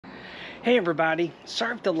Hey everybody,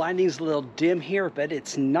 sorry if the lighting's a little dim here, but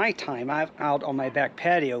it's nighttime. I'm out on my back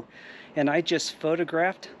patio and I just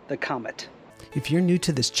photographed the comet. If you're new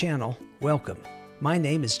to this channel, welcome. My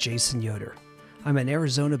name is Jason Yoder. I'm an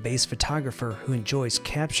Arizona-based photographer who enjoys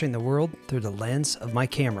capturing the world through the lens of my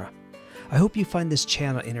camera. I hope you find this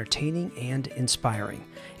channel entertaining and inspiring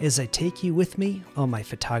as I take you with me on my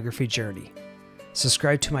photography journey.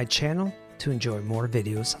 Subscribe to my channel to enjoy more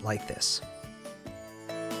videos like this.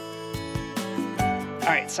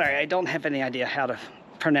 Alright, sorry, I don't have any idea how to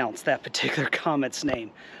pronounce that particular comet's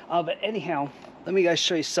name. But anyhow, let me guys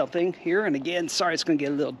show you something here. And again, sorry it's going to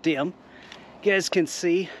get a little dim. You guys can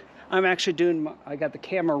see I'm actually doing, I got the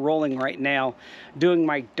camera rolling right now, doing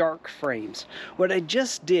my dark frames. What I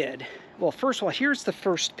just did, well, first of all, here's the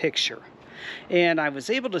first picture. And I was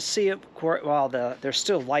able to see it while there's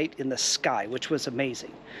still light in the sky, which was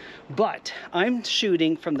amazing. But I'm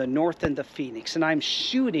shooting from the north end of Phoenix, and I'm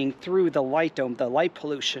shooting through the light dome, the light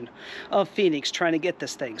pollution of Phoenix, trying to get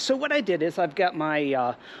this thing. So what I did is I've got my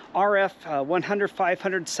RF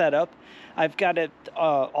 100-500 setup. I've got it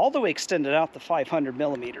all the way extended out to 500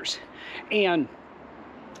 millimeters. And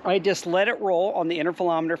I just let it roll on the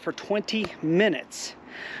intervalometer for 20 minutes.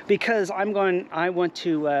 Because I want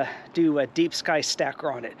to do a deep sky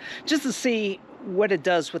stacker on it, just to see what it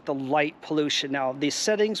does with the light pollution. Now, the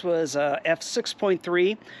settings was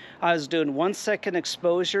f6.3. I was doing 1 second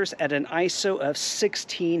exposures at an ISO of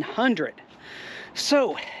 1600.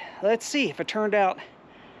 So, let's see if it turned out.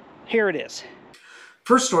 Here it is.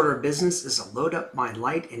 First order of business is to load up my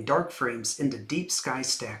light and dark frames into Deep Sky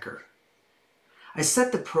Stacker. I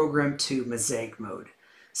set the program to mosaic mode.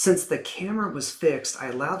 Since the camera was fixed, I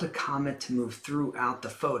allowed the comet to move throughout the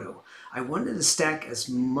photo. I wanted to stack as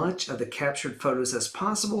much of the captured photos as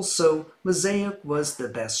possible, so mosaic was the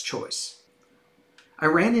best choice. I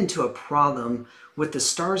ran into a problem with the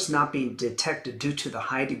stars not being detected due to the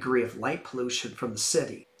high degree of light pollution from the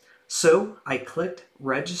city. So I clicked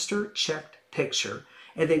Register Checked Picture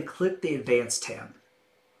and then clicked the Advanced tab.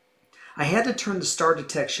 I had to turn the star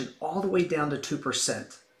detection all the way down to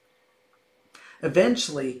 2%.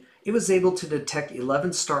 Eventually, it was able to detect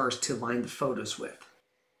 11 stars to line the photos with.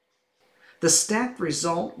 The stacked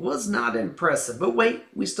result was not impressive, but wait,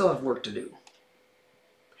 we still have work to do.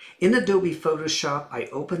 In Adobe Photoshop, I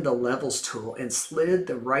opened the Levels tool and slid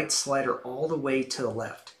the right slider all the way to the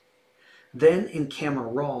left. Then in Camera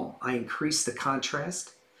Raw, I increased the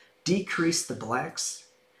contrast, decreased the blacks,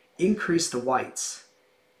 increased the whites.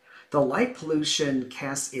 The light pollution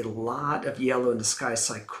casts a lot of yellow in the sky,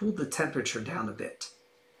 so I cooled the temperature down a bit.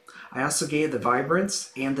 I also gave the vibrance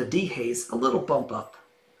and the dehaze a little bump up.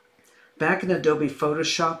 Back in Adobe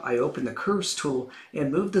Photoshop, I opened the Curves tool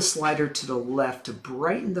and moved the slider to the left to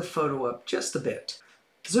brighten the photo up just a bit.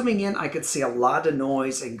 Zooming in, I could see a lot of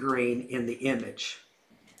noise and grain in the image.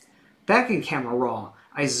 Back in Camera Raw,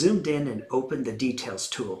 I zoomed in and opened the Details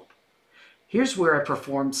tool. Here's where I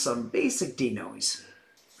performed some basic denoise.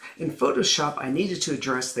 In Photoshop, I needed to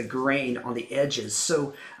address the grain on the edges,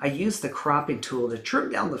 so I used the cropping tool to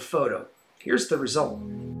trim down the photo. Here's the result.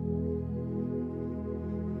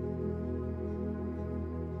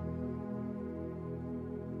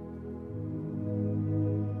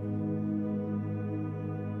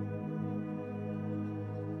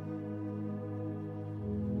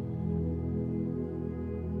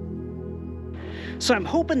 So I'm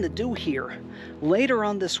hoping to do here later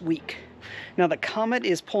on this week. Now the comet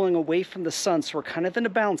is pulling away from the sun, so we're kind of in a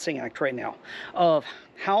balancing act right now of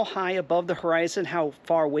how high above the horizon, how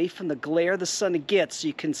far away from the glare the sun gets so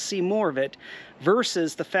you can see more of it,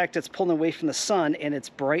 versus the fact it's pulling away from the sun and its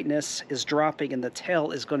brightness is dropping and the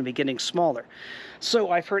tail is going to be getting smaller.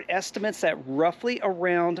 So I've heard estimates that roughly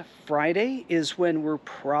around Friday is when we're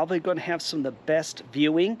probably going to have some of the best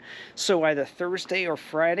viewing. So either Thursday or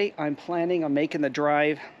Friday, I'm planning on making the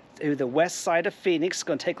drive to the west side of Phoenix. It's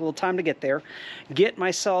going to take a little time to get there. Get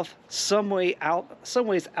myself some ways out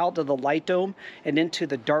of the light dome and into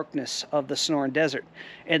the darkness of the Sonoran Desert.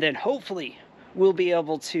 And then hopefully we'll be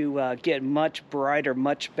able to get much brighter,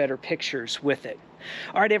 much better pictures with it.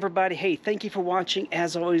 All right, everybody. Hey, thank you for watching.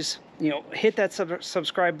 As always, hit that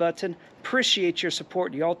subscribe button. Appreciate your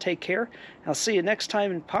support. You all take care. I'll see you next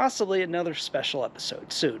time and possibly another special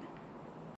episode soon.